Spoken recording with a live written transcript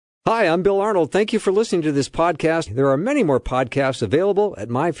Hi, I'm Bill Arnold. Thank you for listening to this podcast. There are many more podcasts available at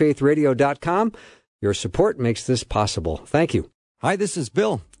myfaithradio.com. Your support makes this possible. Thank you. Hi, this is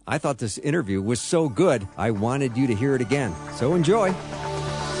Bill. I thought this interview was so good, I wanted you to hear it again. So enjoy.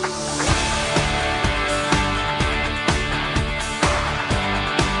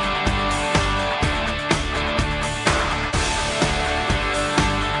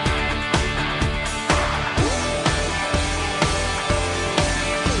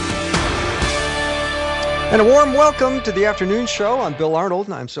 And a warm welcome to the afternoon show. I'm Bill Arnold,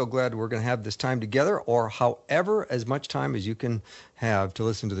 and I'm so glad we're going to have this time together, or however, as much time as you can have to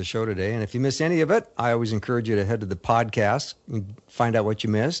listen to the show today. And if you miss any of it, I always encourage you to head to the podcast and find out what you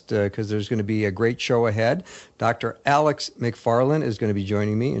missed, because there's going to be a great show ahead. Dr. Alex McFarland is going to be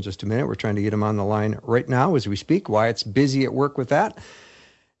joining me in just a minute. We're trying to get him on the line right now as we speak. Wyatt's busy at work with that.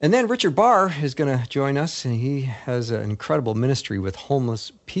 And then Richard Bahr is going to join us, and he has an incredible ministry with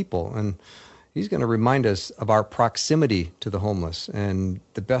homeless people. And he's going to remind us of our proximity to the homeless and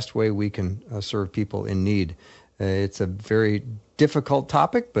the best way we can serve people in need. It's a very difficult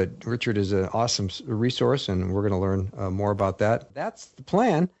topic, but Richard is an awesome resource, and we're going to learn more about that. That's the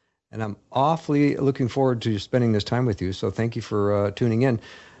plan, and I'm awfully looking forward to spending this time with you, so thank you for tuning in.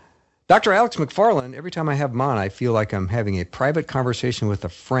 Dr. Alex McFarland, every time I have him on, I feel like I'm having a private conversation with a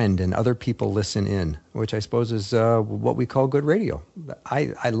friend and other people listen in, which I suppose is what we call good radio.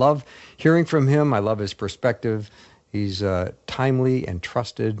 I love hearing from him. I love his perspective. He's timely and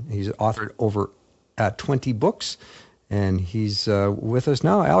trusted. He's authored over 20 books, and he's with us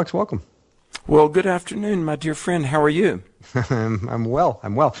now. Alex, welcome. Well, good afternoon, my dear friend. How are you? I'm well.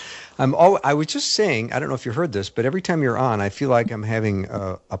 I was just saying, I don't know if you heard this, but every time you're on, I feel like I'm having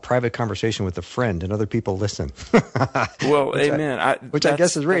a private conversation with a friend, and other people listen. Well, amen. I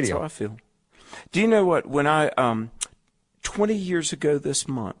guess is radio. That's how I feel. Do you know what? When I 20 years ago this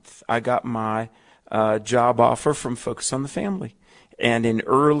month, I got my job offer from Focus on the Family, and in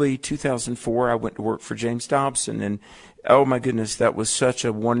early 2004, I went to work for James Dobson, and oh my goodness, that was such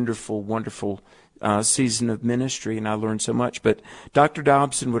a wonderful, wonderful season of ministry, and I learned so much. But Dr.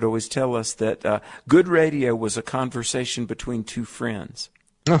 Dobson would always tell us that good radio was a conversation between two friends.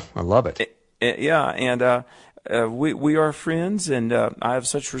 Oh, I love it. Yeah, and we are friends, and I have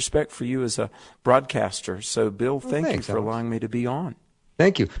such respect for you as a broadcaster. So, Bill, thanks, you for allowing me to be on.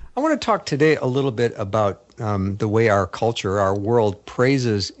 Thank you. I want to talk today a little bit about the way our culture, our world,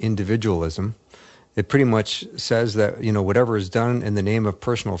 praises individualism. It pretty much says that, you know, whatever is done in the name of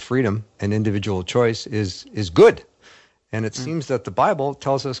personal freedom and individual choice is good. And it seems that the Bible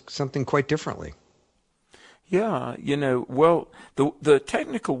tells us something quite differently. Yeah, you know, well, the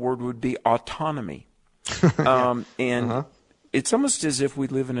technical word would be autonomy. And it's almost as if we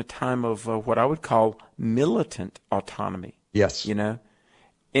live in a time of what I would call militant autonomy. Yes. You know?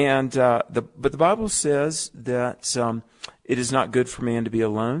 And but the Bible says that it is not good for man to be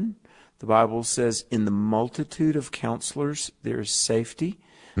alone. The Bible says in the multitude of counselors there is safety.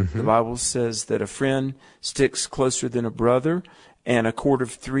 Mm-hmm. The Bible says that a friend sticks closer than a brother, and a cord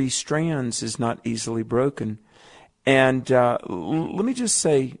of 3 strands is not easily broken. And let me just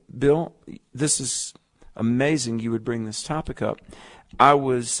say, Bill, this is amazing you would bring this topic up. I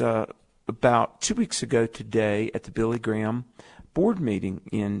was about 2 weeks ago today at the Billy Graham board meeting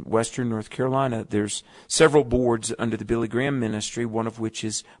in Western North Carolina. There's several boards under the Billy Graham ministry, one of which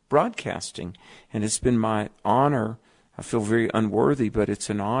is broadcasting. And it's been my honor, I feel very unworthy, but it's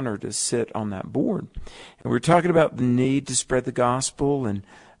an honor to sit on that board. And we're talking about the need to spread the gospel, and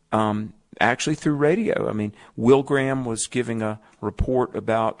actually through radio. I mean, Will Graham was giving a report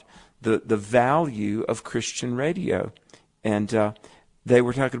about the value of Christian radio. And they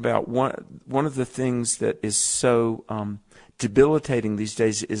were talking about one of the things that is so debilitating these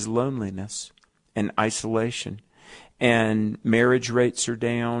days is loneliness and isolation. And marriage rates are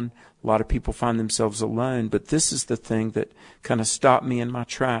down. A lot of people find themselves alone. But this is the thing that kind of stopped me in my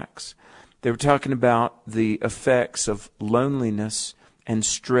tracks. They were talking about the effects of loneliness and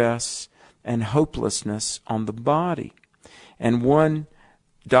stress and hopelessness on the body. And one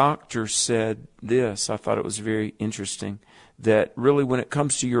doctor said this, I thought it was very interesting, that really when it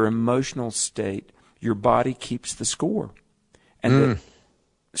comes to your emotional state, your body keeps the score. And that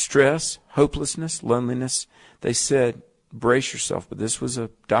stress, hopelessness, loneliness, they said, brace yourself, but this was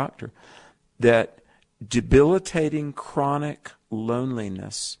a doctor, that debilitating chronic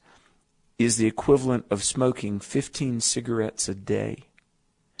loneliness is the equivalent of smoking 15 cigarettes a day.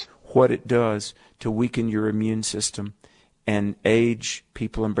 What it does to weaken your immune system and age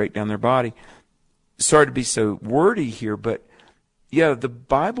people and break down their body. Sorry to be so wordy here, but yeah, the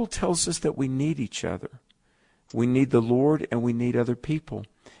Bible tells us that we need each other. We need the Lord and we need other people.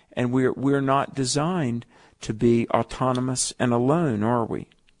 and we're not designed to be autonomous and alone, are we?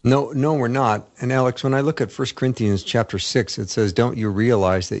 No, we're not. And Alex, when I look at 1 Corinthians chapter 6, it says, "Don't you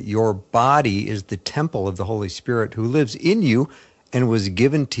realize that your body is the temple of the Holy Spirit who lives in you and was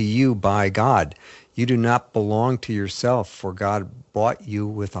given to you by God? You do not belong to yourself, for God bought you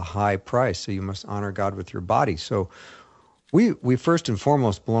with a high price, so you must honor God with your body." So we first and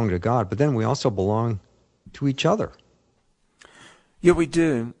foremost belong to God, but then we also belong to each other. Yeah, we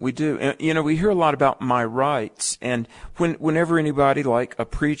do. We do. And, we hear a lot about my rights. And whenever anybody like a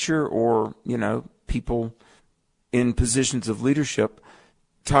preacher or, people in positions of leadership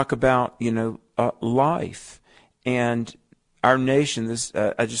talk about, life and our nation,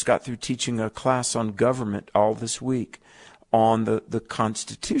 I just got through teaching a class on government all this week on the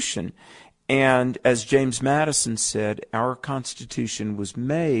Constitution. And as James Madison said, our Constitution was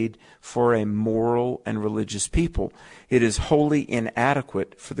made for a moral and religious people. It is wholly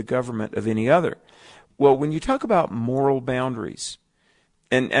inadequate for the government of any other. Well, when you talk about moral boundaries,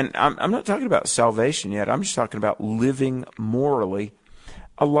 and I'm not talking about salvation yet, I'm just talking about living morally,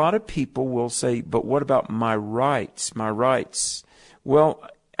 a lot of people will say, but what about my rights? My rights. Well,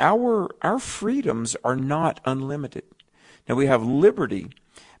 our freedoms are not unlimited. Now, we have liberty,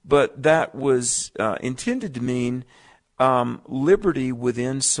 but that was intended to mean liberty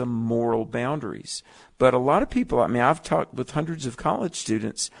within some moral boundaries. But a lot of people, I've talked with hundreds of college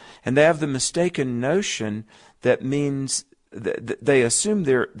students, and they have the mistaken notion that means that they assume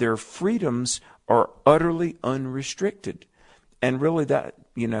their freedoms are utterly unrestricted. And really that,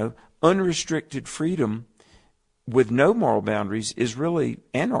 unrestricted freedom with no moral boundaries is really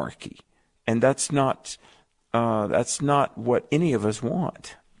anarchy. And that's not what any of us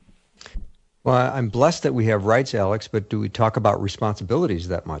want. Well, I'm blessed that we have rights, Alex, but do we talk about responsibilities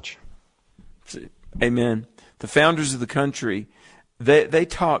that much? Amen. The founders of the country, they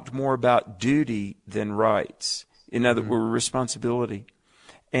talked more about duty than rights. In other words, responsibility.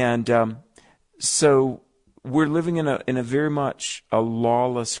 And so we're living in a very much a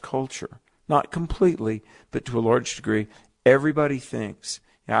lawless culture. Not completely, but to a large degree. Everybody thinks,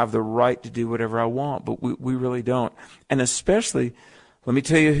 I have the right to do whatever I want, but we really don't. And especially, let me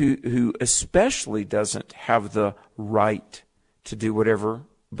tell you who especially doesn't have the right to do whatever,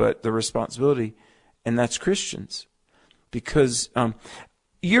 but the responsibility, and that's Christians. Because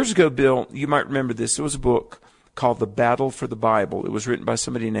years ago, Bill, you might remember this, there was a book called The Battle for the Bible. It was written by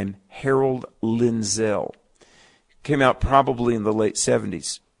somebody named Harold Lindsell. It came out probably in the late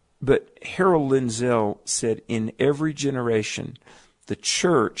 70s. But Harold Lindsell said, in every generation, the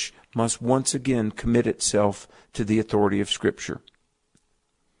church must once again commit itself to the authority of Scripture.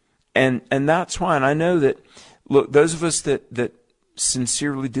 And that's why, and I know that, look, those of us that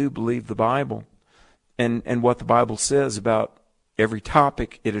sincerely do believe the Bible and what the Bible says about every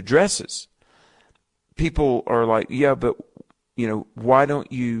topic it addresses, people are like, yeah, but, why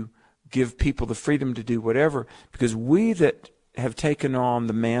don't you give people the freedom to do whatever? Because we that have taken on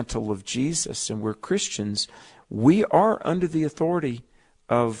the mantle of Jesus and we're Christians, we are under the authority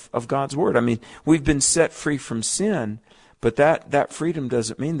of God's Word. We've been set free from sin, but that freedom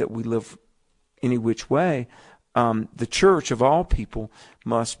doesn't mean that we live any which way. The church of all people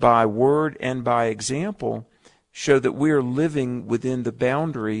must, by word and by example, show that we are living within the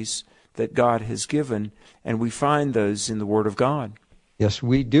boundaries that God has given, and we find those in the Word of God. Yes,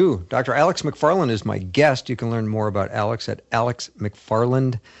 we do. Dr. Alex McFarland is my guest. You can learn more about Alex at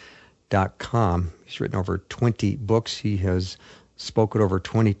alexmcfarland.com. He's written over 20 books. He has spoken at over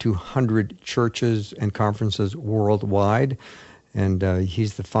 2,200 churches and conferences worldwide. And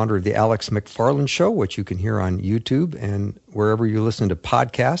he's the founder of the Alex McFarland Show, which you can hear on YouTube and wherever you listen to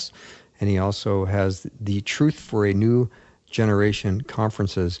podcasts. And he also has the Truth for a New Generation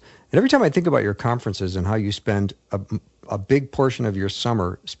conferences. And every time I think about your conferences and how you spend a big portion of your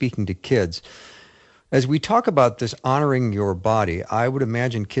summer speaking to kids, as we talk about this honoring your body, I would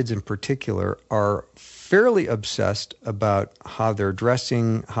imagine kids in particular are fairly obsessed about how they're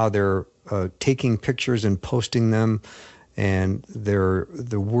dressing, how they're taking pictures and posting them, and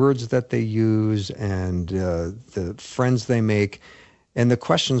the words that they use, and the friends they make. And the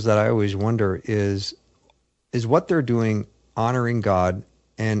questions that I always wonder is what they're doing honoring God,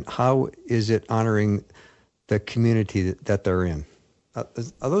 and how is it honoring the community that they're in? Are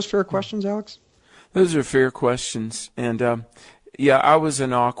those fair questions, Alex? Those are fair questions. And I was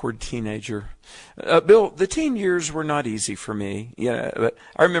an awkward teenager. Bill, the teen years were not easy for me. But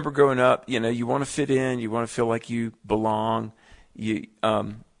I remember growing up, you want to fit in, you want to feel like you belong. They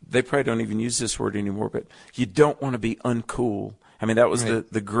probably don't even use this word anymore, but you don't want to be uncool. That was right.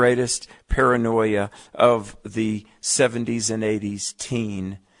 the greatest paranoia of the 70s and 80s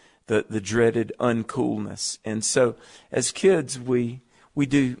teen. the dreaded uncoolness. And so as kids, we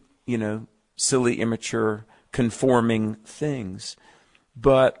do, silly, immature, conforming things.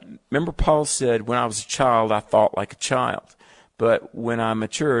 But remember Paul said, when I was a child, I thought like a child. But when I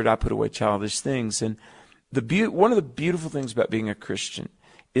matured, I put away childish things. And one of the beautiful things about being a Christian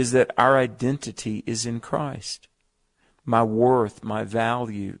is that our identity is in Christ. My worth, my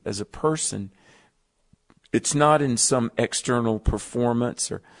value as a person, it's not in some external performance,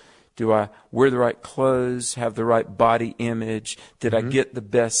 or do I wear the right clothes, have the right body image, did I get the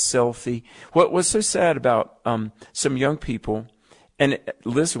best selfie? What was so sad about some young people, and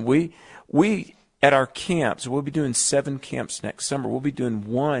listen, we at our camps, we'll be doing 7 camps next summer. We'll be doing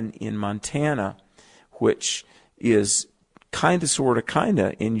one in Montana, which is kind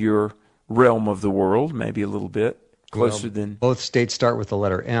of in your realm of the world, maybe a little bit closer than... Both states start with the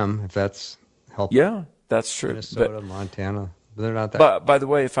letter M, if that's helpful. Yeah, that's true. Montana, Montana. They're not that... By the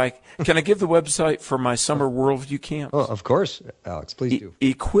way, can I give the website for my summer worldview camps? Oh, of course, Alex, please do.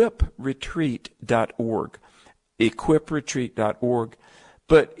 Equipretreat.org. Equipretreat.org.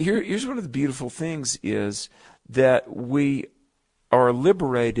 But here's one of the beautiful things is that we are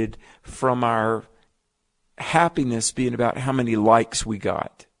liberated from our happiness being about how many likes we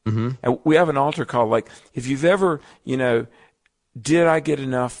got. And we have an altar call, like, if you've ever, did I get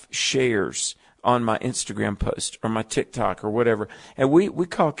enough shares on my Instagram post or my TikTok or whatever? And we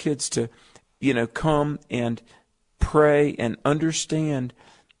call kids to, come and pray and understand,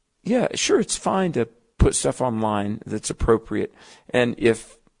 yeah, sure, it's fine to put stuff online that's appropriate. And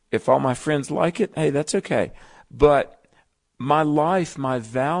if all my friends like it, hey, that's okay. But my life, my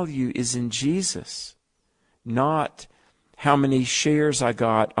value is in Jesus, not how many shares I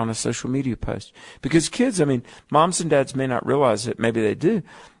got on a social media post. Because kids, moms and dads may not realize it, maybe they do,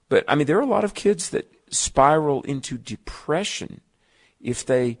 but there are a lot of kids that spiral into depression if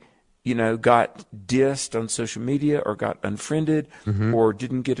they, got dissed on social media or got unfriended or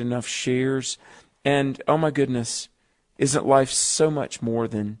didn't get enough shares. And, oh my goodness, isn't life so much more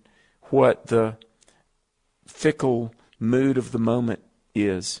than what the fickle mood of the moment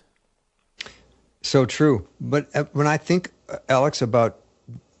is? So true. But when I think, Alex, about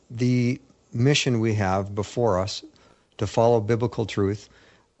the mission we have before us to follow biblical truth,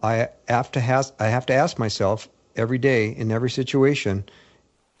 I have to ask myself every day in every situation,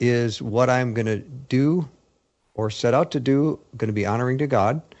 is what I'm going to do or set out to do going to be honoring to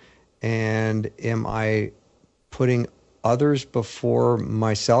God? And am I putting others before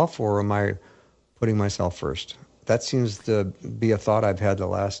myself, or am I putting myself first? That seems to be a thought I've had the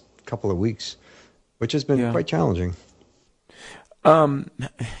last couple of weeks, which has been quite challenging.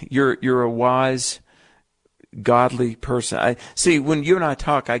 You're a wise, godly person. I see, when you and I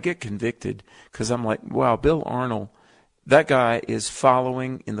talk, I get convicted because I'm like, wow, Bill Arnold, that guy is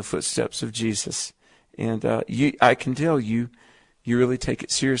following in the footsteps of Jesus. And I can tell you really take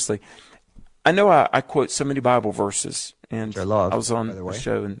it seriously. I know I quote so many Bible verses, and I love, I was on the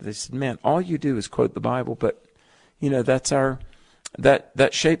show, and they said, man, all you do is quote the Bible, but, that's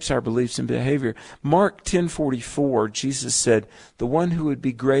that shapes our beliefs and behavior. Mark 10:44, Jesus said, the one who would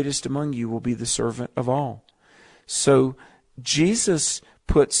be greatest among you will be the servant of all. So Jesus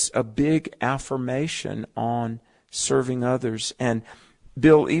puts a big affirmation on serving others. And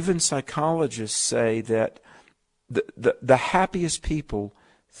Bill, even psychologists say that the happiest people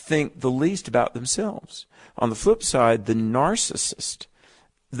think the least about themselves. On the flip side, the narcissist,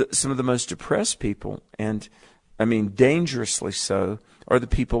 some of the most depressed people, and dangerously so, are the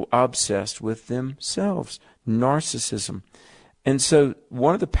people obsessed with themselves, narcissism. And so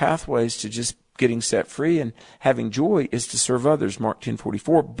one of the pathways to just getting set free and having joy is to serve others, Mark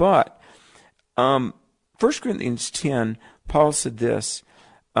 10:44. But 1 Corinthians 10, Paul said this.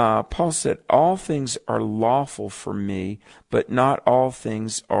 Paul said, all things are lawful for me, but not all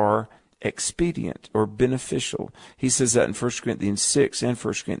things are expedient or beneficial. He says that in 1 Corinthians 6 and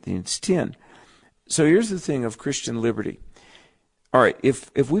 1 Corinthians 10. So here's the thing of Christian liberty. All right,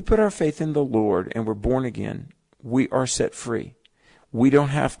 if we put our faith in the Lord and we're born again, we are set free. We don't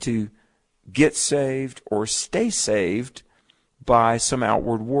have to get saved or stay saved by some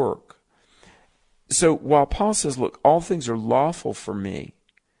outward work. So while Paul says, look, all things are lawful for me,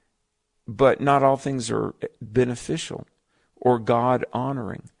 but not all things are beneficial or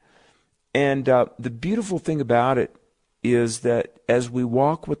God-honoring. And the beautiful thing about it is that as we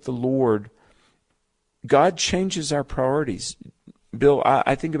walk with the Lord, God changes our priorities. Bill,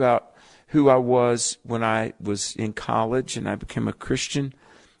 I think about who I was when I was in college and I became a Christian,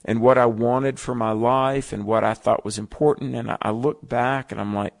 and what I wanted for my life and what I thought was important. And I look back and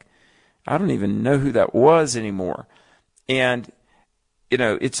I'm like, I don't even know who that was anymore. And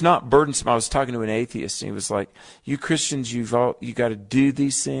it's not burdensome. I was talking to an atheist, and he was like, "You Christians, you got to do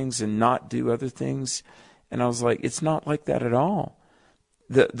these things and not do other things." And I was like, "It's not like that at all.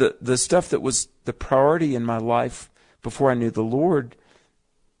 The stuff that was the priority in my life before I knew the Lord,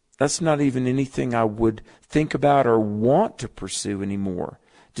 that's not even anything I would think about or want to pursue anymore."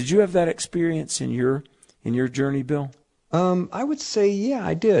 Did you have that experience in your journey, Bill? I would say, yeah,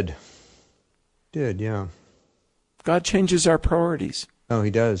 I did. Yeah. God changes our priorities. Oh,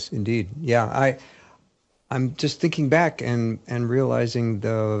 he does, indeed. Yeah, I'm just thinking back and realizing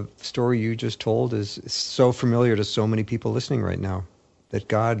the story you just told is so familiar to so many people listening right now, that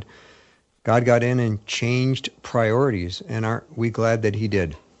God got in and changed priorities, and aren't we glad that he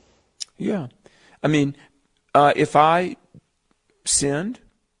did? Yeah. I mean, if I sinned,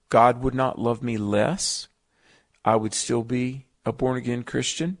 God would not love me less. I would still be a born-again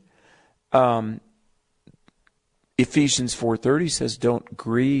Christian. Ephesians 4:30 says, "Don't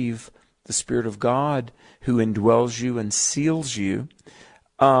grieve the Spirit of God who indwells you and seals you."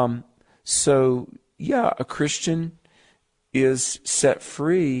 So, yeah, a Christian is set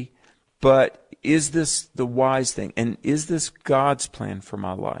free, but is this the wise thing? And is this God's plan for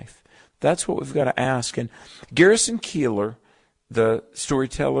my life? That's what we've got to ask. And Garrison Keillor, the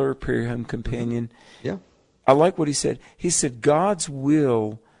storyteller, prayer hymn companion, yeah, I like what he said. He said, God's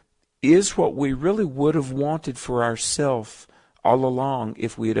will is what we really would have wanted for ourselves all along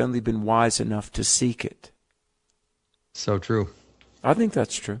if we had only been wise enough to seek it. So true. I think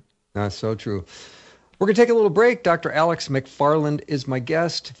that's true. That's so true. We're going to take a little break. Dr. Alex McFarland is my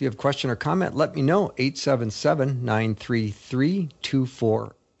guest. If you have a question or comment, let me know.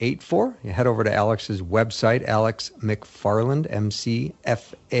 877-933-2484. You head over to Alex's website, Alex McFarland,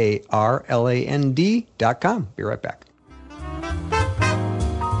 McFarland.com. Be right back.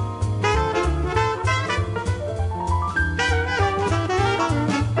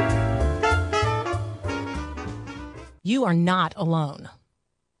 You are not alone.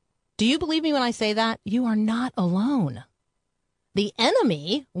 Do you believe me when I say that? You are not alone. The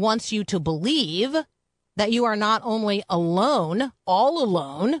enemy wants you to believe that you are not only alone, all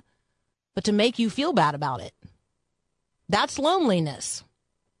alone, but to make you feel bad about it. That's loneliness.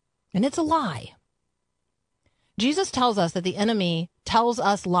 And it's a lie. Jesus tells us that the enemy tells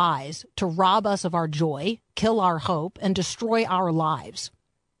us lies to rob us of our joy, kill our hope, and destroy our lives.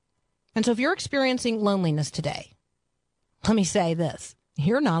 And so if you're experiencing loneliness today, let me say this.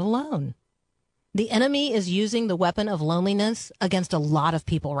 You're not alone. The enemy is using the weapon of loneliness against a lot of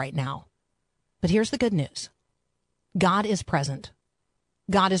people right now. But here's the good news. God is present.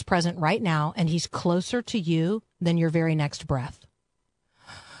 God is present right now, and he's closer to you than your very next breath.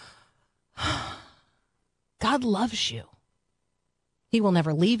 God loves you. He will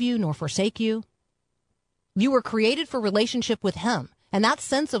never leave you nor forsake you. You were created for relationship with him. And that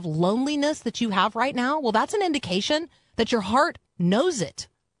sense of loneliness that you have right now, well, that's an indication that your heart knows it.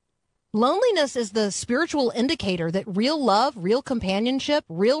 Loneliness is the spiritual indicator that real love, real companionship,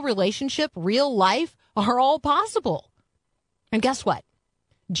 real relationship, real life are all possible. And guess what?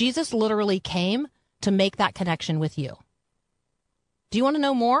 Jesus literally came to make that connection with you. Do you want to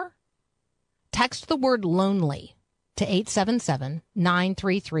know more? Text the word lonely to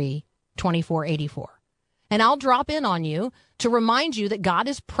 877-933-2484. And I'll drop in on you to remind you that God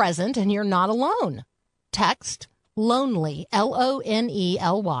is present and you're not alone. Text lonely,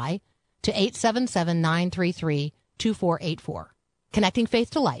 LONELY, to 877-933-2484. Connecting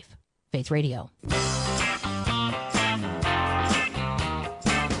faith to life. Faith Radio.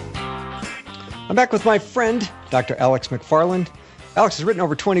 I'm back with my friend, Dr. Alex McFarland. Alex has written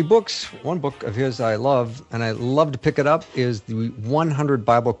over 20 books. One book of his I love, and I love to pick it up, is the 100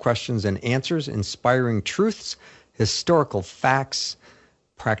 Bible Questions and Answers, Inspiring Truths, Historical Facts,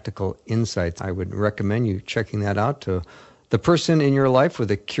 Practical Insights. I would recommend you checking that out to the person in your life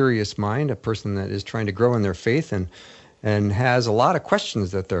with a curious mind, a person that is trying to grow in their faith and has a lot of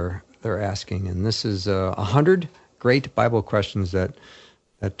questions that they're asking. And this is 100 great Bible questions that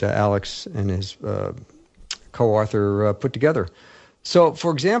Alex and his co-author put together. So,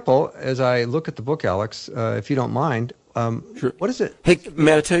 for example, as I look at the book, Alex, if you don't mind, Sure. What is it? Hey,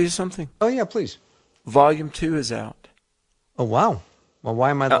 may I tell you something? Oh, yeah, please. Volume 2 is out. Oh, wow. Well,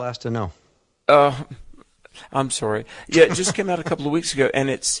 why am I the last to know? I'm sorry. Yeah, it just came out a couple of weeks ago, and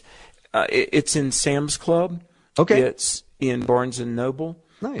it's in Sam's Club. Okay. It's in Barnes and Noble.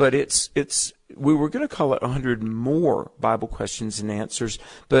 Nice. But it's we were going to call it 100 more Bible questions and answers,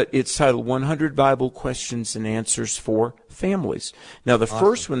 but it's titled 100 Bible Questions and Answers for Families. Now, the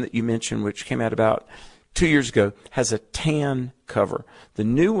first one that you mentioned, which came out about 2 years ago, has a tan cover. The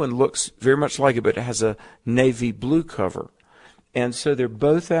new one looks very much like it, but it has a navy blue cover. And so they're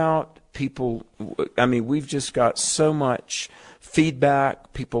both out. People, I mean, we've just got so much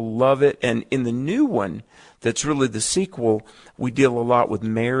feedback. People love it. And in the new one, that's really the sequel, we deal a lot with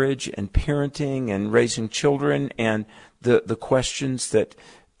marriage and parenting and raising children and the questions that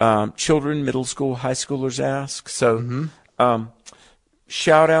children, middle school, high schoolers ask. So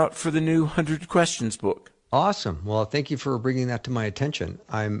shout out for the new 100 Questions book. Awesome. Well, thank you for bringing that to my attention.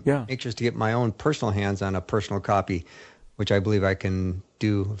 I'm anxious to get my own personal hands on a personal copy, which I believe I can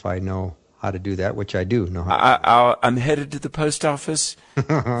do if I know how to do that, which I do know how to do. I'm headed to the post office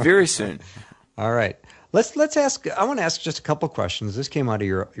very soon. All right. Let's ask, I want to ask just a couple questions. This came out of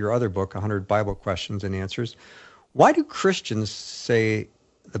your other book, 100 Bible Questions and Answers. Why do Christians say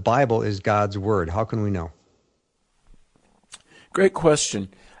the Bible is God's Word? How can we know? Great question.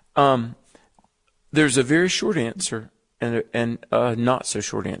 There's a very short answer and a not so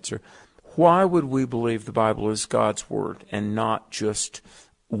short answer. Why would we believe the Bible is God's Word and not just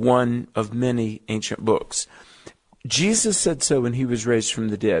one of many ancient books? Jesus said so when he was raised from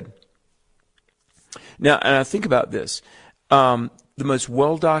the dead. Now, and I think about this, the most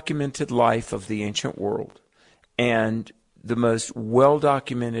well-documented life of the ancient world and the most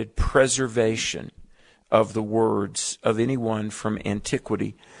well-documented preservation of the words of anyone from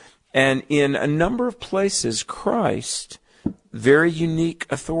antiquity. And in a number of places, Christ, very unique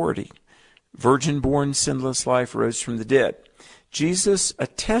authority, virgin-born, sinless life, rose from the dead. Jesus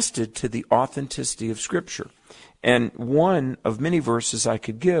attested to the authenticity of Scripture. And one of many verses I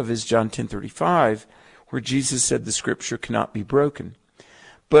could give is John 10:35, where Jesus said the Scripture cannot be broken.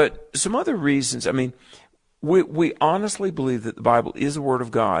 But some other reasons, I mean, we honestly believe that the Bible is the Word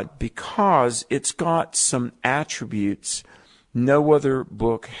of God because it's got some attributes no other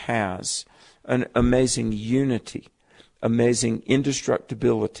book has. An amazing unity, amazing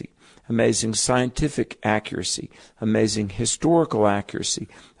indestructibility, amazing scientific accuracy, amazing historical accuracy,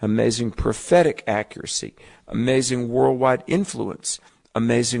 amazing prophetic accuracy, amazing worldwide influence,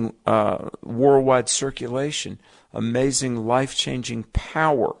 amazing worldwide circulation, amazing life-changing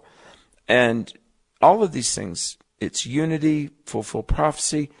power. And all of these things, it's unity, fulfill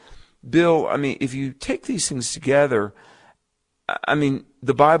prophecy. Bill, I mean, if you take these things together, I mean,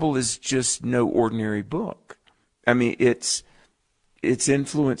 the Bible is just no ordinary book. I mean, it's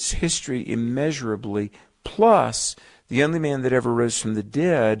influenced history immeasurably, plus the only man that ever rose from the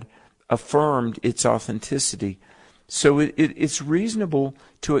dead affirmed its authenticity. So it's reasonable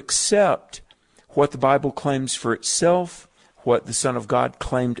to accept what the Bible claims for itself, what the Son of God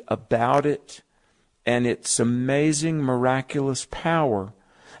claimed about it, and its amazing, miraculous power.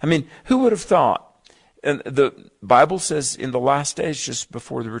 I mean, who would have thought? And the Bible says in the last days, just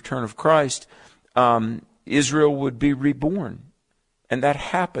before the return of Christ, Israel would be reborn. And that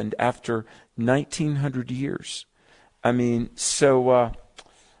happened after 1,900 years. I mean, so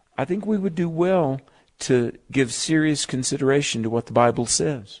I think we would do well to give serious consideration to what the Bible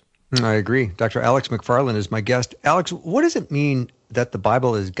says. I agree. Dr. Alex McFarland is my guest. Alex, what does it mean that the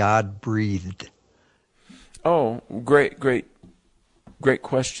Bible is God-breathed? Oh, great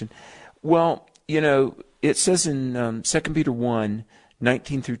question. Well, you know, it says in 2 Peter 1,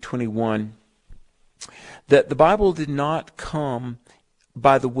 19 through 21, that the Bible did not come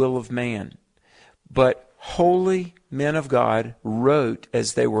by the will of man, but holy men of God wrote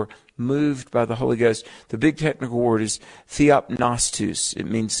as they were moved by the Holy Ghost. The big technical word is theopnostos. It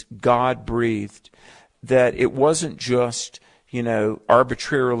means God-breathed. That it wasn't just, you know,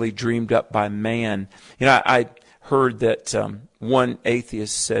 arbitrarily dreamed up by man. You know, I heard that one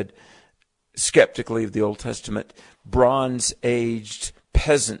atheist said, skeptically of the Old Testament, bronze-aged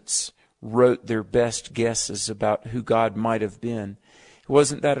peasants wrote their best guesses about who God might have been. It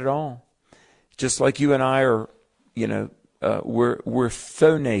wasn't that at all. Just like you and I are, you know, we're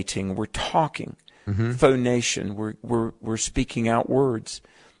phonating, we're talking, phonation, we're speaking out words.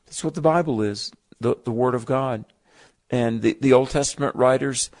 That's what the Bible is, the Word of God. And the Old Testament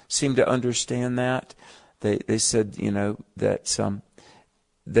writers seem to understand that. They said, you know, that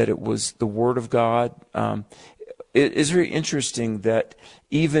it was the Word of God. It is very interesting that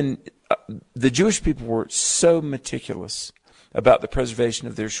even the Jewish people were so meticulous about the preservation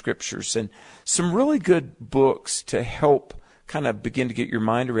of their scriptures, and some really good books to help kind of begin to get your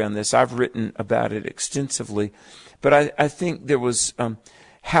mind around this. I've written about it extensively, but I think there was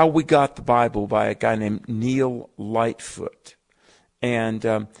How We Got the Bible by a guy named Neil Lightfoot. And,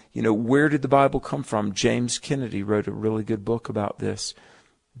 you know, where did the Bible come from? James Kennedy wrote a really good book about this.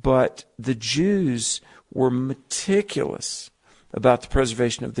 But the Jews were meticulous about the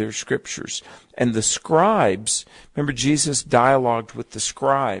preservation of their scriptures. And the scribes, remember Jesus dialogued with the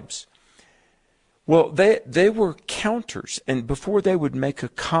scribes. Well, they were counters, and before they would make a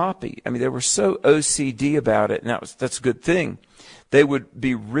copy, I mean, they were so OCD about it, and that's a good thing. They would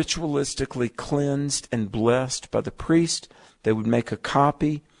be ritualistically cleansed and blessed by the priest. They would make a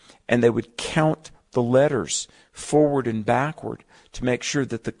copy, and they would count the letters forward and backward to make sure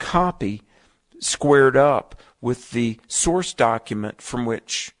that the copy squared up with the source document from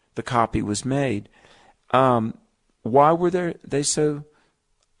which the copy was made. Why were they so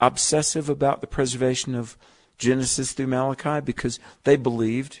obsessive about the preservation of Genesis through Malachi? Because they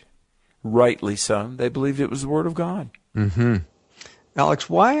believed, rightly so, they believed it was the Word of God. Mm-hmm. Alex,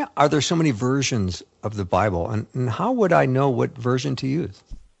 why are there so many versions of the Bible, and how would I know what version to use?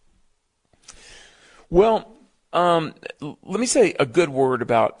 Well, let me say a good word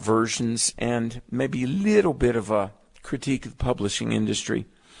about versions and maybe a little bit of a critique of the publishing industry.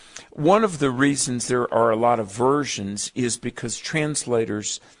 One of the reasons there are a lot of versions is because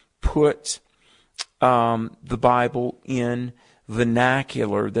translators put the Bible in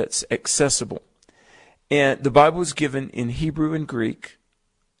vernacular that's accessible. And the Bible is given in Hebrew and Greek,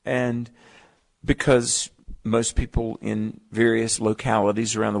 and because most people in various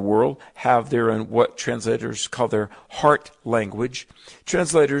localities around the world have their own, what translators call their heart language,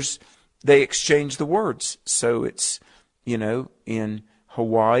 translators, they exchange the words. So it's, in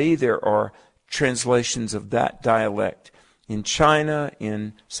Hawaii, there are translations of that dialect. In China,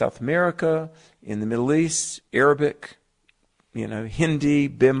 in South America, in the Middle East, Arabic, Hindi,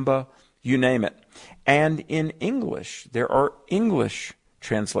 Bimba, you name it. And in English, there are English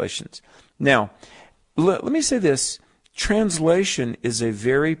translations. Now, let me say this. Translation is a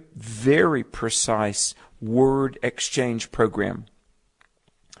very, very precise word exchange program.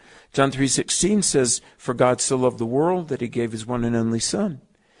 John 3:16 says, "For God so loved the world that he gave his one and only Son."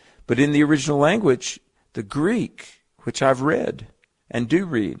 But in the original language, the Greek, which I've read and do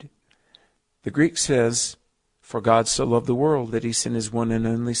read, the Greek says, "For God so loved the world that he sent his one and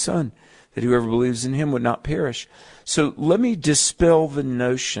only Son, that whoever believes in him would not perish." So let me dispel the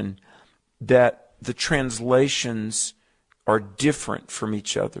notion that the translations are different from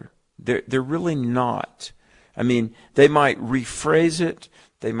each other. They're really not. I mean, they might rephrase it,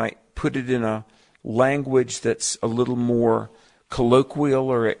 they might put it in a language that's a little more colloquial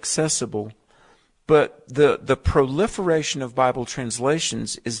or accessible, but the proliferation of Bible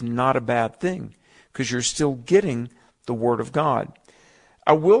translations is not a bad thing, because you're still getting the Word of God.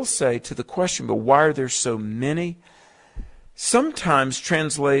 I will say to the question, but why are there so many? Sometimes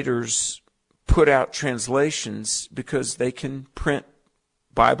translators put out translations because they can print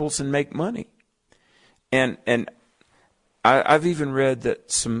Bibles and make money. And I've even read that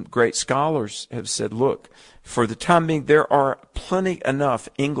some great scholars have said, look, for the time being, there are plenty enough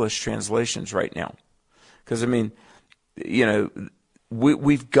English translations right now. Because, I mean,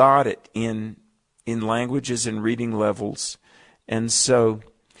 we've got it in languages and reading levels. And so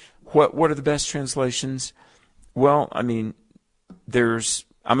what are the best translations? Well, I mean,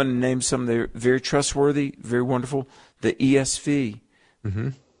 I'm going to name some. They're very trustworthy, very wonderful. The ESV,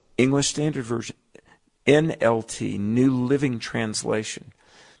 English Standard Version, NLT, New Living Translation,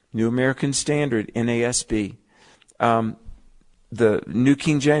 New American Standard, NASB, the New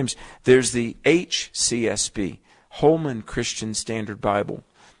King James. There's the HCSB, Holman Christian Standard Bible,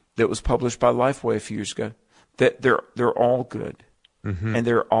 that was published by Lifeway a few years ago. That they're all good, and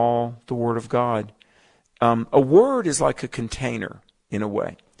they're all the Word of God. A word is like a container in a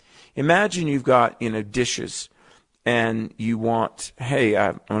way. Imagine you've got dishes, and you want, hey,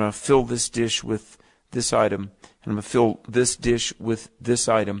 I'm going to fill this dish with this item, and I'm going to fill this dish with this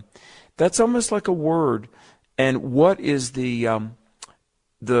item. That's almost like a word. And what is the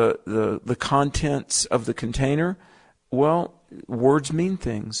contents of the container? Well, words mean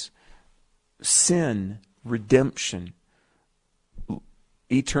things. Sin, redemption,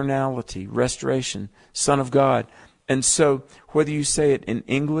 eternality, restoration, Son of God. And so whether you say it in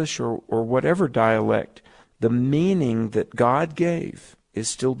English or whatever dialect, the meaning that God gave is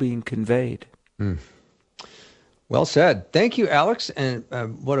still being conveyed. Well said. Thank you, Alex. And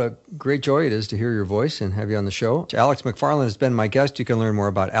what a great joy it is to hear your voice and have you on the show. Alex McFarland has been my guest. You can learn more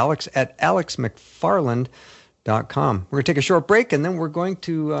about Alex at alexmcfarland.com. We're going to take a short break, and then we're going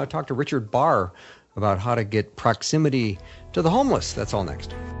to talk to Richard Bahr about how to get proximity to the homeless. That's all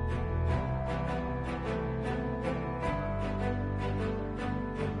next.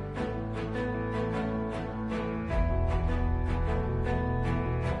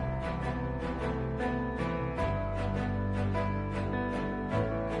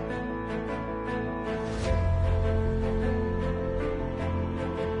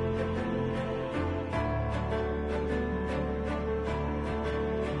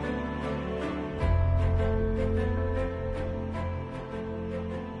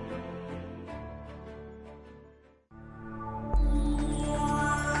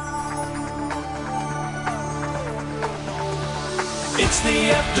 It's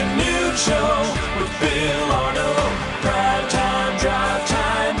the afternoon show with Bill Arnold. Prime time, drive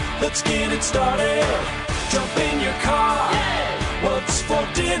time. Let's get it started. Jump in your car. Yeah. What's for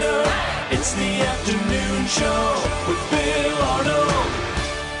dinner? Hey. It's the afternoon show with Bill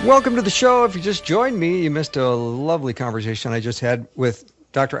Arnold. Welcome to the show. If you just joined me, you missed a lovely conversation I just had with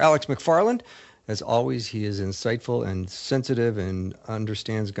Dr. Alex McFarland. As always, he is insightful and sensitive and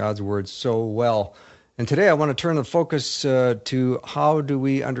understands God's word so well. And today I want to turn the focus to how do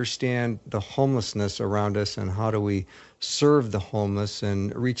we understand the homelessness around us, and how do we serve the homeless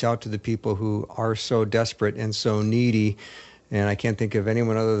and reach out to the people who are so desperate and so needy. And I can't think of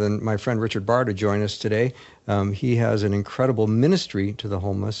anyone other than my friend Richard Bahr to join us today. He has an incredible ministry to the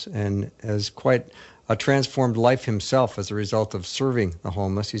homeless and has quite a transformed life himself as a result of serving the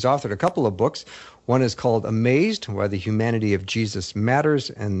homeless. He's authored a couple of books. One is called Amazed, Why the Humanity of Jesus Matters,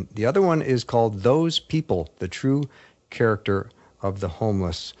 and the other one is called Those People, the True Character of the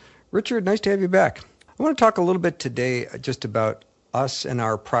Homeless. Richard, nice to have you back. I want to talk a little bit today just about us and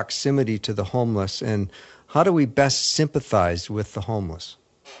our proximity to the homeless, and how do we best sympathize with the homeless?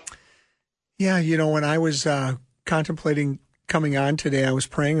 Yeah, when I was contemplating coming on today, I was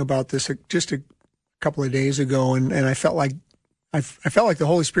praying about this just a couple of days ago, and I felt like the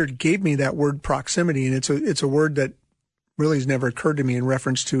Holy Spirit gave me that word proximity, and it's a word that really has never occurred to me in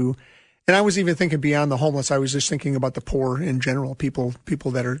reference to. And I was even thinking beyond the homeless. I was just thinking about the poor in general, people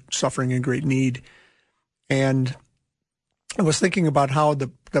that are suffering in great need, and I was thinking about how the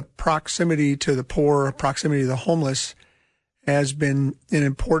proximity to the poor, proximity to the homeless, has been an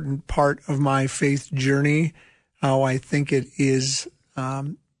important part of my faith journey. How I think it is,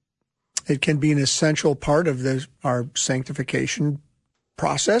 it can be an essential part of our sanctification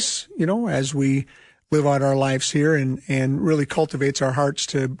process, as we live out our lives here, and really cultivates our hearts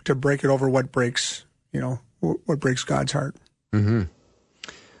to break it over what breaks God's heart. Mm-hmm.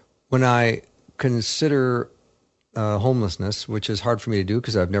 When I consider homelessness, which is hard for me to do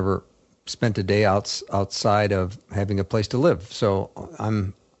because I've never spent a day outside of having a place to live. So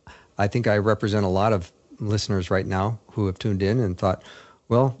I think I represent a lot of listeners right now who have tuned in and thought,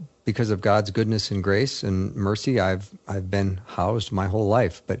 well, because of God's goodness and grace and mercy, I've been housed my whole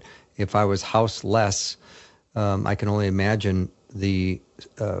life. But if I was houseless, I can only imagine the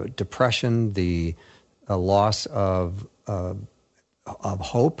depression, the loss of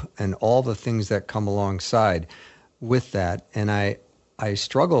hope, and all the things that come alongside with that. And I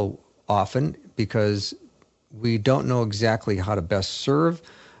struggle often because we don't know exactly how to best serve.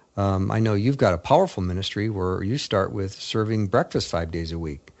 I know you've got a powerful ministry where you start with serving breakfast 5 days a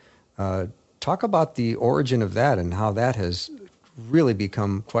week. Talk about the origin of that and how that has really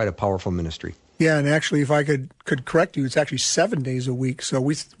become quite a powerful ministry. Yeah, and actually, if I could correct you, it's actually 7 days a week. So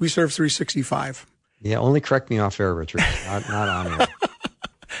we serve 365. Yeah, only correct me off air, Richard, not on air.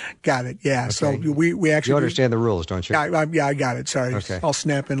 Got it. Yeah. Okay. So we actually. You understand the rules, don't you? Yeah, I got it. Sorry. Okay. I'll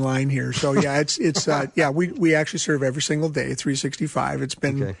snap in line here. So yeah, it's we actually serve every single day, 365. It's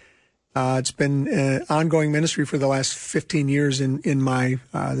been an ongoing ministry for the last 15 years in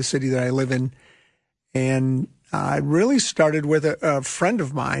the city that I live in, and I really started with a friend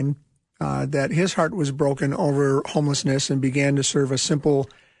of mine that his heart was broken over homelessness and began to serve a simple,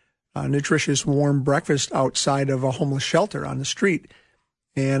 nutritious, warm breakfast outside of a homeless shelter on the street.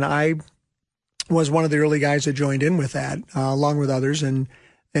 And I was one of the early guys that joined in with that, along with others. And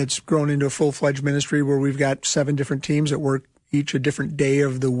it's grown into a full-fledged ministry where we've got 7 different teams that work each a different day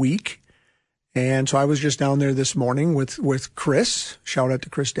of the week. And so I was just down there this morning with Chris. Shout out to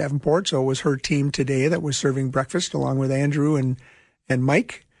Chris Davenport. So it was her team today that was serving breakfast along with Andrew and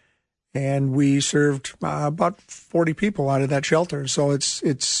Mike. And we served about 40 people out of that shelter. So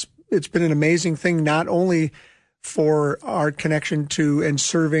it's been an amazing thing, not only for our connection to and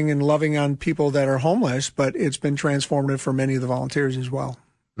serving and loving on people that are homeless, but it's been transformative for many of the volunteers as well.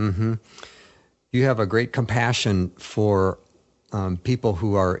 Mm-hmm. You have a great compassion for people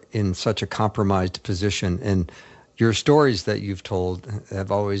who are in such a compromised position, and your stories that you've told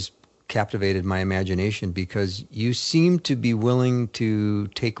have always captivated my imagination because you seem to be willing to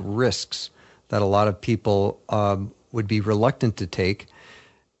take risks that a lot of people would be reluctant to take.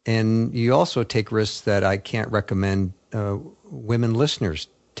 And you also take risks that I can't recommend women listeners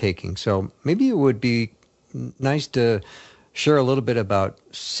taking. So maybe it would be nice to share a little bit about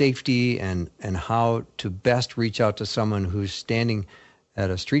safety and how to best reach out to someone who's standing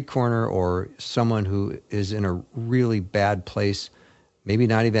at a street corner or someone who is in a really bad place, maybe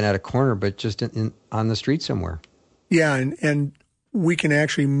not even at a corner, but just on the street somewhere. Yeah, and we can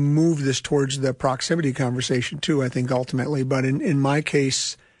actually move this towards the proximity conversation too, I think, ultimately. But in my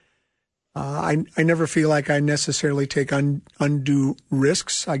case, I never feel like I necessarily take undue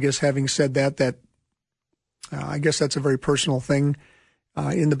risks. I guess having said that I guess that's a very personal thing.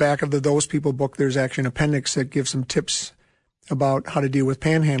 In the back of the Those People book, there's actually an appendix that gives some tips about how to deal with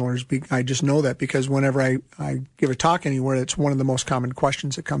panhandlers. I just know that because whenever I give a talk anywhere, it's one of the most common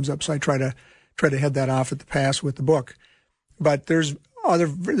questions that comes up. So I try to head that off at the pass with the book. But there's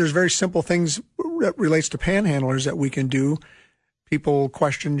very simple things that relates to panhandlers that we can do. People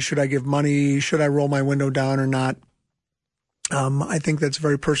question, should I give money? Should I roll my window down or not? I think that's a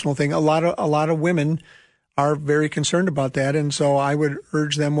very personal thing. A lot of women are very concerned about that. And so I would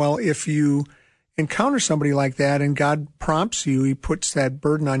urge them, well, if you encounter somebody like that and God prompts you, he puts that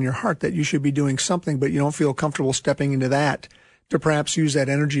burden on your heart that you should be doing something, but you don't feel comfortable stepping into that, to perhaps use that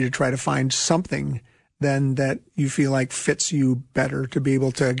energy to try to find something then that you feel like fits you better to be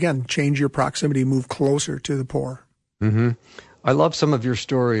able to, again, change your proximity, move closer to the poor. Mm-hmm. I love some of your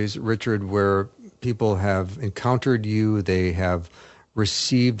stories, Richard, where people have encountered you, they have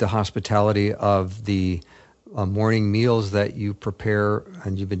received the hospitality of the morning meals that you prepare,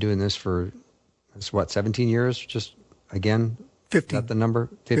 and you've been doing this for, 17 years? Just, again? 15. Is that the number?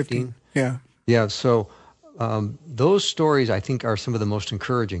 15? Yeah. Yeah, so those stories, I think, are some of the most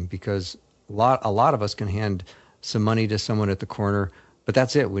encouraging because a lot of us can hand some money to someone at the corner, but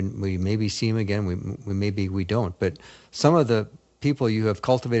that's it. We maybe see them again, we don't. But some of the people you have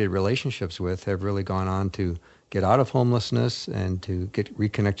cultivated relationships with have really gone on to get out of homelessness and to get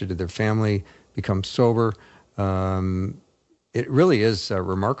reconnected to their family, become sober. It really is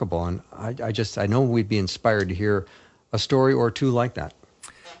remarkable, and I know we'd be inspired to hear a story or two like that.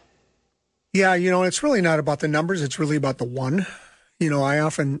 Yeah, it's really not about the numbers; it's really about the one. I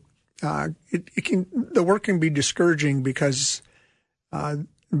often the work can be discouraging because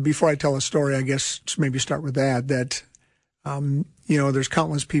before I tell a story, I guess maybe start with that. There's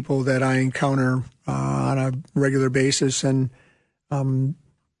countless people that I encounter on a regular basis, and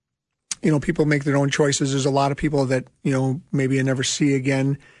people make their own choices. There's a lot of people that, maybe I never see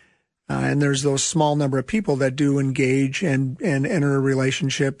again. And there's those small number of people that do engage and enter a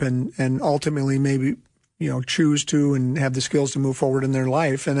relationship and ultimately maybe, choose to and have the skills to move forward in their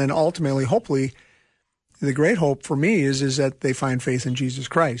life. And then ultimately, hopefully, the great hope for me is that they find faith in Jesus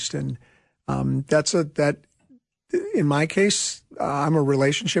Christ. And that in my case, I'm a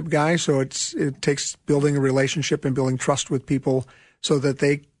relationship guy. So it takes building a relationship and building trust with people so that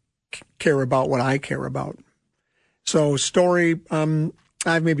they care about what I care about. So story,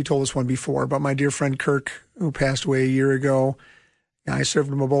 I've maybe told this one before, but my dear friend Kirk, who passed away a year ago, I served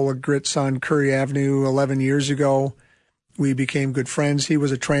him a bowl of grits on Curry Avenue 11 years ago. We became good friends. He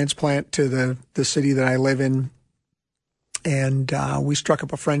was a transplant to the city that I live in, and we struck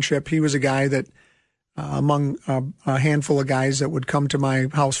up a friendship. He was a guy that, among a handful of guys that would come to my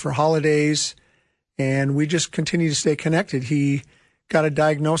house for holidays, and we just continued to stay connected. He got a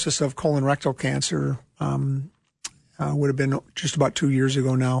diagnosis of colorectal cancer, would have been just about 2 years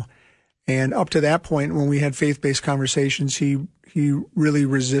ago now. And up to that point, when we had faith-based conversations, he really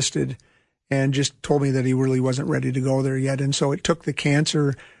resisted and just told me that he really wasn't ready to go there yet. And so it took the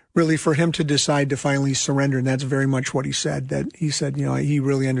cancer really for him to decide to finally surrender. And that's very much what he said, that he said, he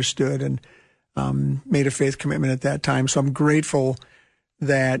really understood and made a faith commitment at that time. So I'm grateful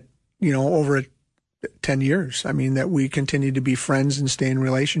that, over 10 years, that we continue to be friends and stay in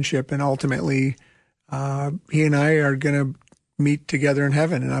relationship. And ultimately, he and I are going to meet together in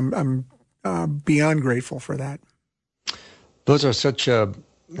heaven. And I'm beyond grateful for that. Those are such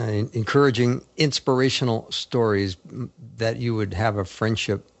encouraging, inspirational stories that you would have a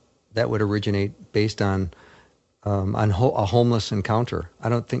friendship that would originate based on a homeless encounter. I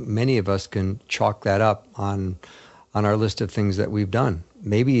don't think many of us can chalk that up on our list of things that we've done.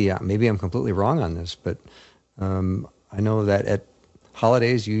 Maybe I'm completely wrong on this, but I know that at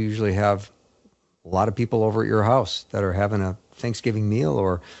holidays you usually have a lot of people over at your house that are having a Thanksgiving meal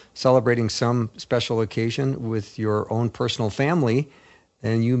or celebrating some special occasion with your own personal family,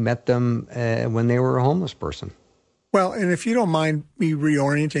 and you met them when they were a homeless person. Well, and if you don't mind me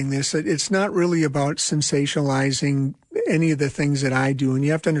reorienting this, it's not really about sensationalizing any of the things that I do. And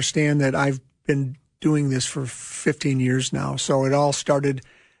you have to understand that I've been doing this for 15 years now. So it all started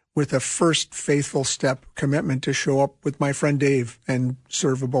with a first faithful step commitment to show up with my friend Dave and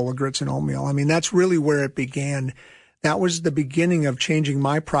serve a bowl of grits and oatmeal. That's really where it began. That was the beginning of changing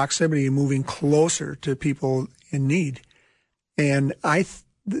my proximity and moving closer to people in need. And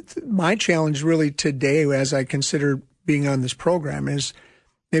my challenge really today, as I consider being on this program, is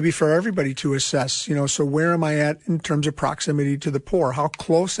maybe for everybody to assess, so where am I at in terms of proximity to the poor? How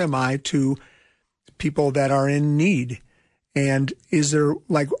close am I to people that are in need? And is there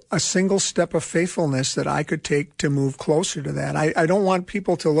like a single step of faithfulness that I could take to move closer to that? I don't want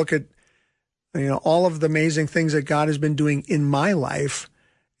people to look at, all of the amazing things that God has been doing in my life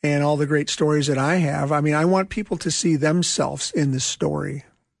and all the great stories that I have. I mean, I want people to see themselves in this story.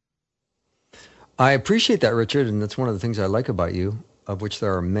 I appreciate that, Richard, and that's one of the things I like about you, of which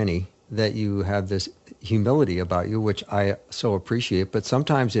there are many, that you have this humility about you, which I so appreciate. But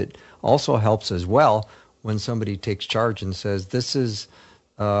sometimes it also helps as well when somebody takes charge and says, this is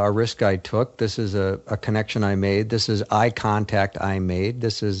a risk I took, this is a connection I made, this is eye contact I made,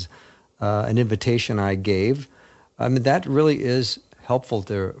 this is an invitation I gave. I mean, that really is helpful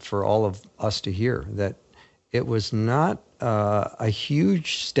for all of us to hear, that it was not a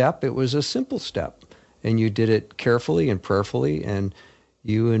huge step, it was a simple step. And you did it carefully and prayerfully, and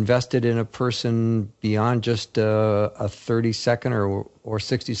you invested in a person beyond just a 30-second or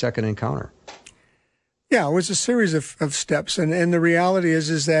 60-second encounter. Yeah, it was a series of steps, and the reality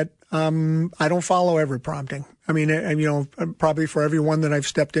is that I don't follow every prompting. I mean, probably for every one that I've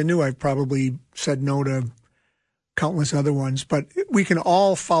stepped into, I've probably said no to countless other ones. But we can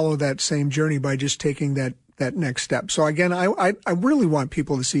all follow that same journey by just taking that next step. So again, I really want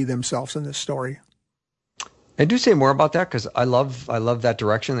people to see themselves in this story. And do say more about that, because I love that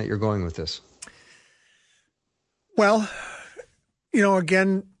direction that you're going with this. Well,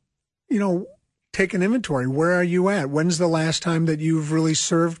 again, take an inventory. Where are you at? When's the last time that you've really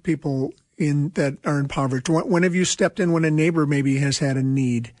served people that are impoverished? When have you stepped in when a neighbor maybe has had a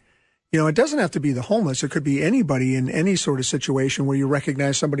need? It doesn't have to be the homeless. It could be anybody in any sort of situation where you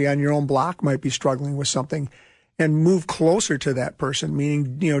recognize somebody on your own block might be struggling with something, and move closer to that person,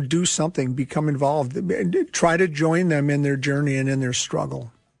 meaning, do something, become involved, try to join them in their journey and in their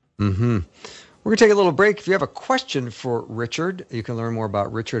struggle. Mm-hmm. We're going to take a little break. If you have a question for Richard, you can learn more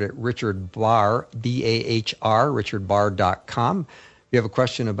about Richard at Richard Bahr, B-A-H-R, richardbahr.com. If you have a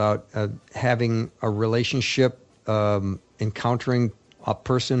question about having a relationship, encountering a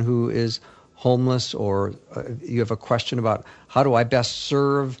person who is homeless, or you have a question about how do I best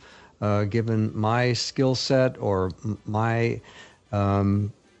serve, given my skill set or my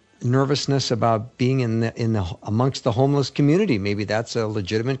nervousness about being in the amongst the homeless community, maybe that's a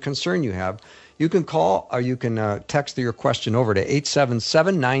legitimate concern you have. You can call or you can text your question over to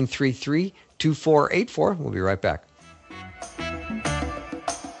 877-933-2484. We'll be right back.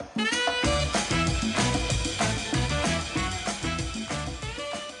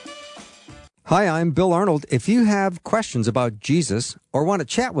 Hi, I'm Bill Arnold. If you have questions about Jesus or want to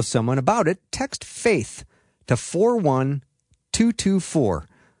chat with someone about it, text FAITH to 41224.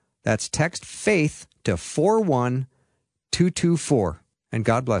 That's text FAITH to 41224. And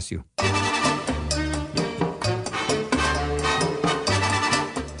God bless you.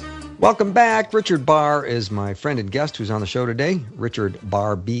 Welcome back. Richard Bahr is my friend and guest who's on the show today. Richard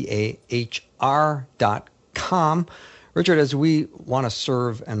Bahr, BAHR.com. Richard, as we want to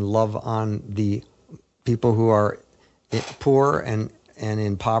serve and love on the people who are poor and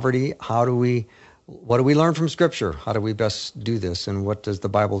in poverty, what do we learn from Scripture? How do we best do this? And what does the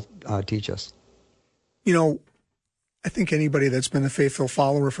Bible teach us? I think anybody that's been a faithful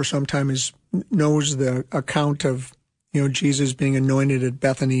follower for some time knows the account of Jesus being anointed at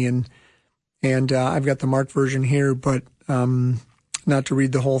Bethany, and I've got the Mark version here, but not to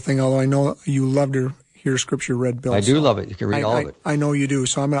read the whole thing. Although I know you love to hear Scripture read, Bill. I do love it. You can read all of it. I know you do.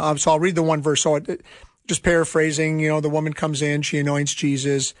 So I'll read the one verse. So just paraphrasing, the woman comes in, she anoints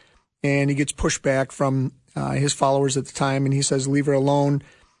Jesus, and he gets pushed back from his followers at the time, and he says, "Leave her alone.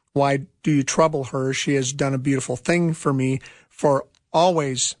 Why do you trouble her? She has done a beautiful thing for me. For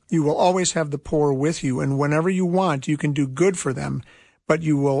you will always have the poor with you, and whenever you want, you can do good for them, but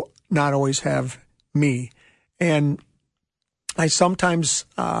you will not always have me." And I sometimes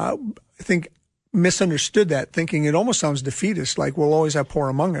think misunderstood that, thinking it almost sounds defeatist, like we'll always have poor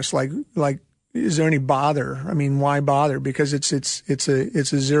among us. Like is there any bother? I mean, why bother? Because it's a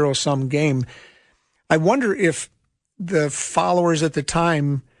zero-sum game. I wonder if the followers at the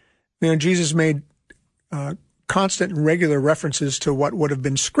time, Jesus made constant and regular references to what would have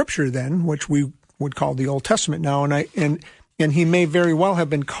been Scripture then, which we would call the Old Testament now, and he may very well have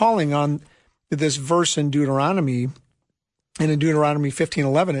been calling on this verse in Deuteronomy. And in Deuteronomy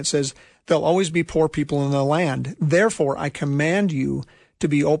 15:11, it says, "There'll always be poor people in the land. Therefore, I command you to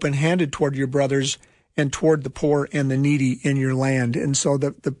be open-handed toward your brothers and toward the poor and the needy in your land." And so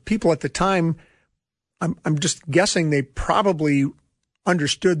the people at the time, I'm just guessing they probably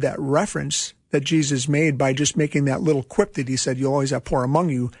understood that reference that Jesus made by just making that little quip that he said, "You'll always have poor among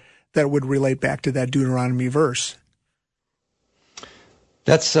you," that would relate back to that Deuteronomy verse.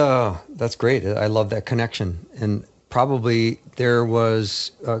 That's great. I love that connection. And probably there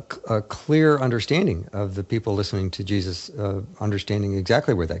was a clear understanding of the people listening to Jesus, understanding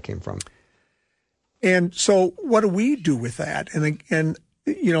exactly where that came from. And so what do we do with that? And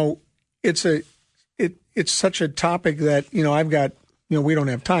you know, it's such a topic that, you know, I've got, you know, we don't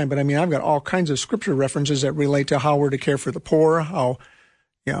have time, but I mean, I've got all kinds of scripture references that relate to how we're to care for the poor, how,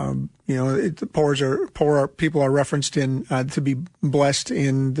 the poor people are referenced in, to be blessed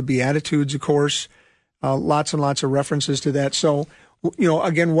in the Beatitudes, of course, lots and lots of references to that. So, you know,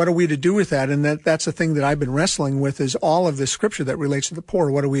 again, what are we to do with that? And that's the thing that I've been wrestling with is all of the scripture that relates to the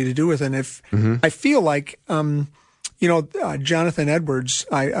poor. What are we to do with it? And if I feel like, Jonathan Edwards,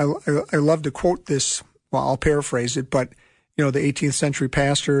 I love to quote this. Well, I'll paraphrase it, but, you know, the 18th century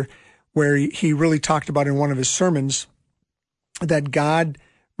pastor, where he really talked about in one of his sermons that God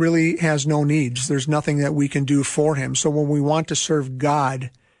really has no needs. There's nothing that we can do for him. So when we want to serve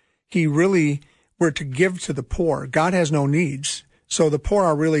God, we're to give to the poor. God has no needs. So the poor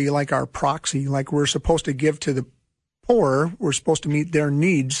are really like our proxy, like we're supposed to give to the poor. We're supposed to meet their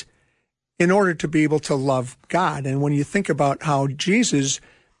needs in order to be able to love God. And when you think about how Jesus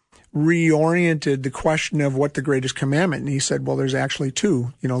reoriented the question of what the greatest commandment, and he said, well, there's actually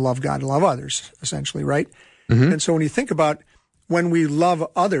two, you know, love God and love others, essentially, right? Mm-hmm. And so when you think about when we love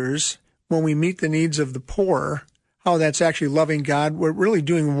others, when we meet the needs of the poor, how that's actually loving God, we're really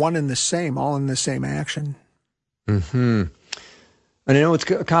doing one and the same, all in the same action. Mm-hmm. And I know it's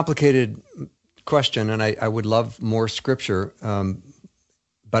a complicated question, and I would love more scripture,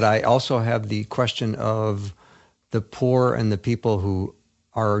 but I also have the question of the poor and the people who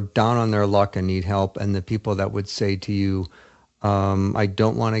are down on their luck and need help, and the people that would say to you, I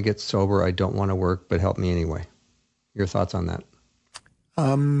don't want to get sober, I don't want to work, but help me anyway. Your thoughts on that?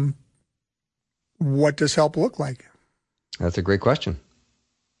 What does help look like? That's a great question.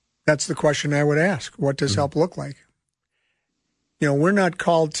 That's the question I would ask. What does help look like? You know, we're not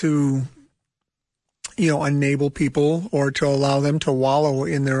called to, you know, enable people or to allow them to wallow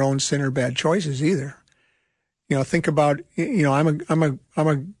in their own sin or bad choices either. You know, think about, you know, I'm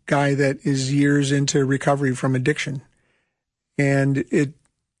a guy that is years into recovery from addiction. And it,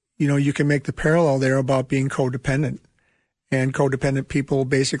 you know, you can make the parallel there about being codependent. And codependent people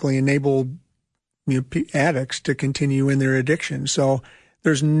basically enable, you know, addicts to continue in their addiction. So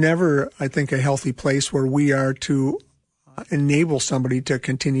there's never, I think, a healthy place where we are to enable somebody to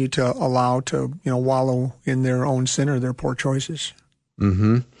continue to allow to, you know, wallow in their own sin or their poor choices.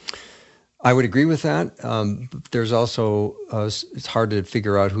 Mm-hmm. I would agree with that. There's also, it's hard to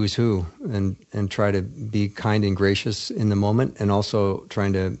figure out who's who and try to be kind and gracious in the moment, and also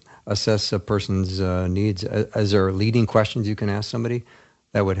trying to assess a person's needs. As there are leading questions you can ask somebody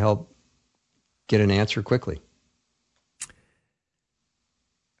that would help get an answer quickly?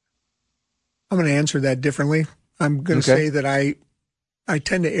 I'm going to answer that differently. I'm going to say that I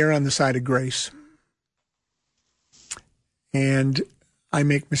tend to err on the side of grace. And I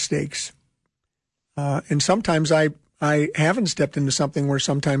make mistakes. And sometimes I haven't stepped into something where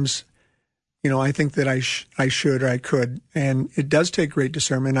sometimes, you know, I think that I should or I could. And it does take great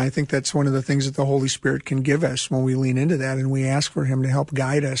discernment. I think that's one of the things that the Holy Spirit can give us when we lean into that and we ask for him to help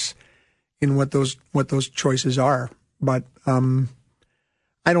guide us in what those choices are. But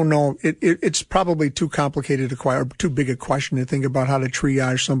I don't know. It's probably too complicated or too big a question to think about how to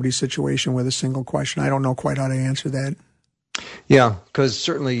triage somebody's situation with a single question. I don't know quite how to answer that. Yeah, because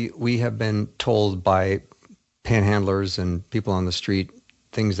certainly we have been told by panhandlers and people on the street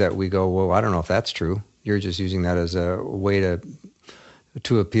things that we go, whoa, I don't know if that's true. You're just using that as a way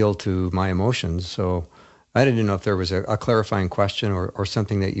to appeal to my emotions. So I didn't know if there was a clarifying question or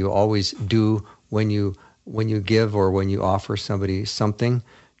something that you always do when you give or when you offer somebody something.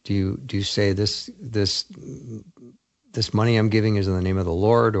 Do you say this money I'm giving is in the name of the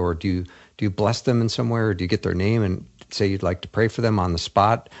Lord, or do you bless them in some way, or do you get their name and say you'd like to pray for them on the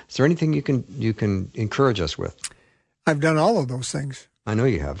spot? Is there anything you can encourage us with? I've done all of those things. I know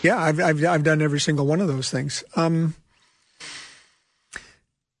you have. Yeah, I've done every single one of those things.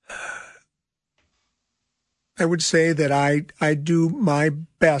 I would say that I do my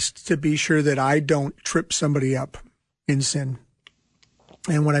best to be sure that I don't trip somebody up in sin.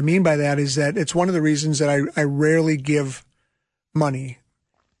 And what I mean by that is that it's one of the reasons that I rarely give money.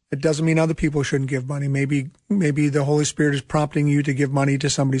 It doesn't mean other people shouldn't give money. Maybe the Holy Spirit is prompting you to give money to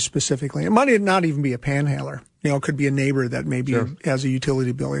somebody specifically. It might not even be a panhandler. You know, it could be a neighbor that maybe has a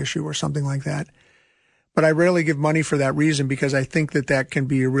utility bill issue or something like that. But I rarely give money for that reason, because I think that can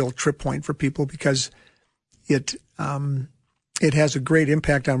be a real trip point for people, because it has a great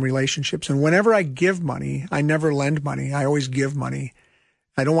impact on relationships. And whenever I give money, I never lend money. I always give money.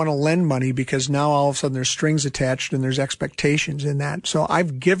 I don't want to lend money because now all of a sudden there's strings attached and there's expectations in that. So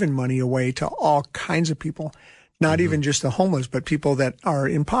I've given money away to all kinds of people, not even just the homeless, but people that are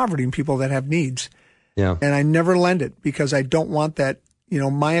in poverty and people that have needs. Yeah. And I never lend it because I don't want that,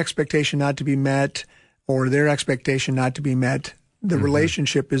 my expectation not to be met or their expectation not to be met. The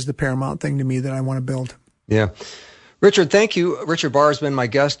relationship is the paramount thing to me that I want to build. Yeah. Richard, thank you. Richard Bahr has been my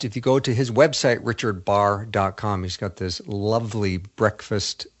guest. If you go to his website, richardbahr.com, he's got this lovely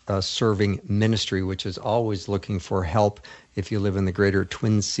breakfast serving ministry, which is always looking for help. If you live in the greater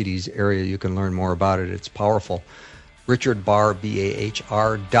Twin Cities area, you can learn more about it. It's powerful. richardbahr,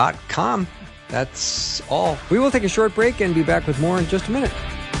 BAHR.com. That's all. We will take a short break and be back with more in just a minute.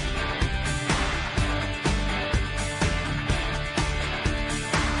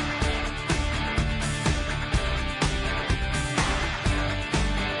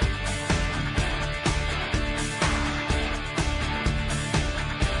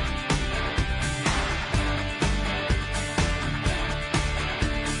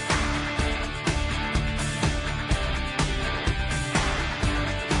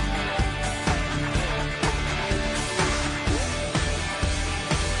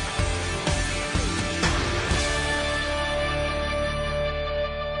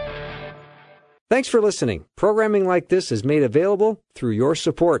 Thanks for listening. Programming like this is made available through your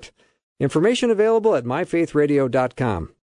support. Information available at myfaithradio.com.